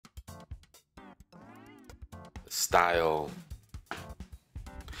style,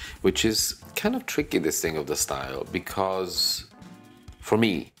 which is kind of tricky, this thing of the style, because for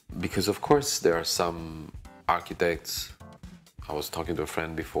me, because of course there are some architects, I was talking to a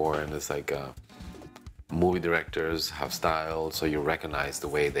friend before, and it's like movie directors have style, so you recognize the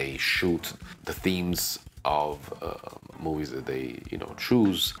way they shoot, the themes of movies that they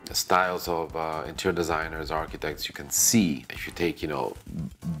choose, the styles of interior designers, architects. You can see, if you take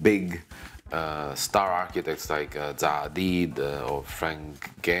big star architects like Zaha Hadid or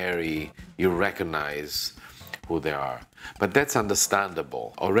Frank Gehry, you recognize who they are. But that's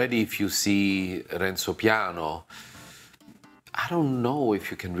understandable. Already if you see Renzo Piano, I don't know if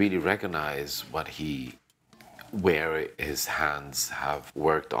you can really recognize where his hands have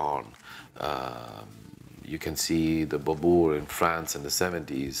worked on. You can see the Beaubourg in France in the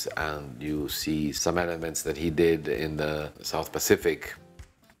 70s, and you see some elements that he did in the South Pacific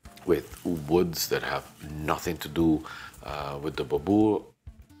with woods that have nothing to do with the Beaubourg,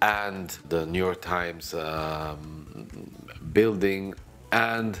 and the New York Times building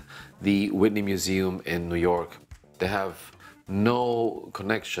and the Whitney Museum in New York. They have no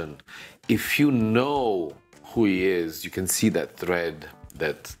connection. If you know who he is, you can see that thread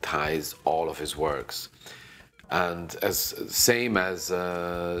that ties all of his works. And same as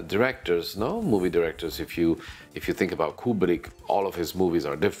directors, movie directors. If you think about Kubrick, all of his movies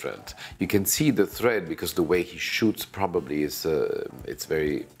are different. You can see the thread because the way he shoots probably is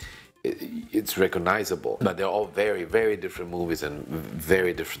it's recognizable. But they're all very, very different movies and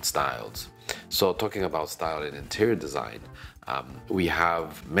very different styles. So talking about style in interior design, we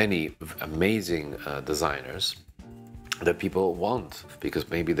have many amazing designers that people want, because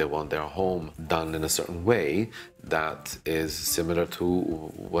maybe they want their home done in a certain way that is similar to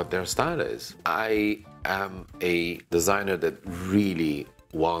what their style is. I am a designer that really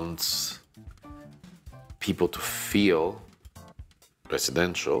wants people to feel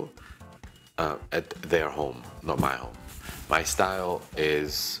residential at their home, not my home. My style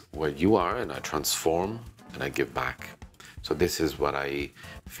is where you are, and I transform and I give back. So this is what I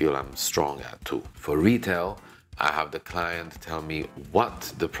feel I'm strong at too. For retail, I have the client tell me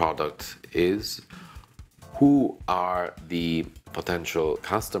what the product is, who are the potential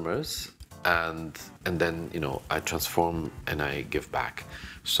customers, and then I transform and I give back.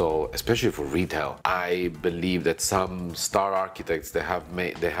 So especially for retail, I believe that some star architects, they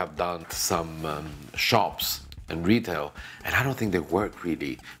have done some shops and retail, and I don't think they work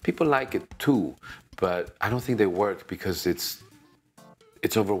really. People like it too, but I don't think they work because it's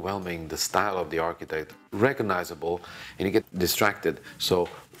overwhelming, the style of the architect, recognizable, and you get distracted. So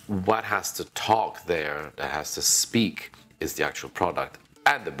what has to talk there, that has to speak, is the actual product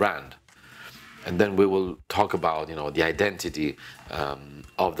and the brand. And then we will talk about the identity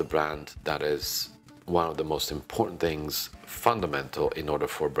of the brand. That is one of the most important things, fundamental, in order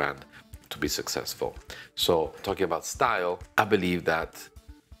for a brand to be successful. So talking about style, I believe that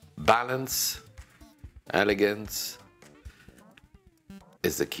balance, elegance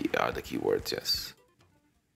are the key words, yes.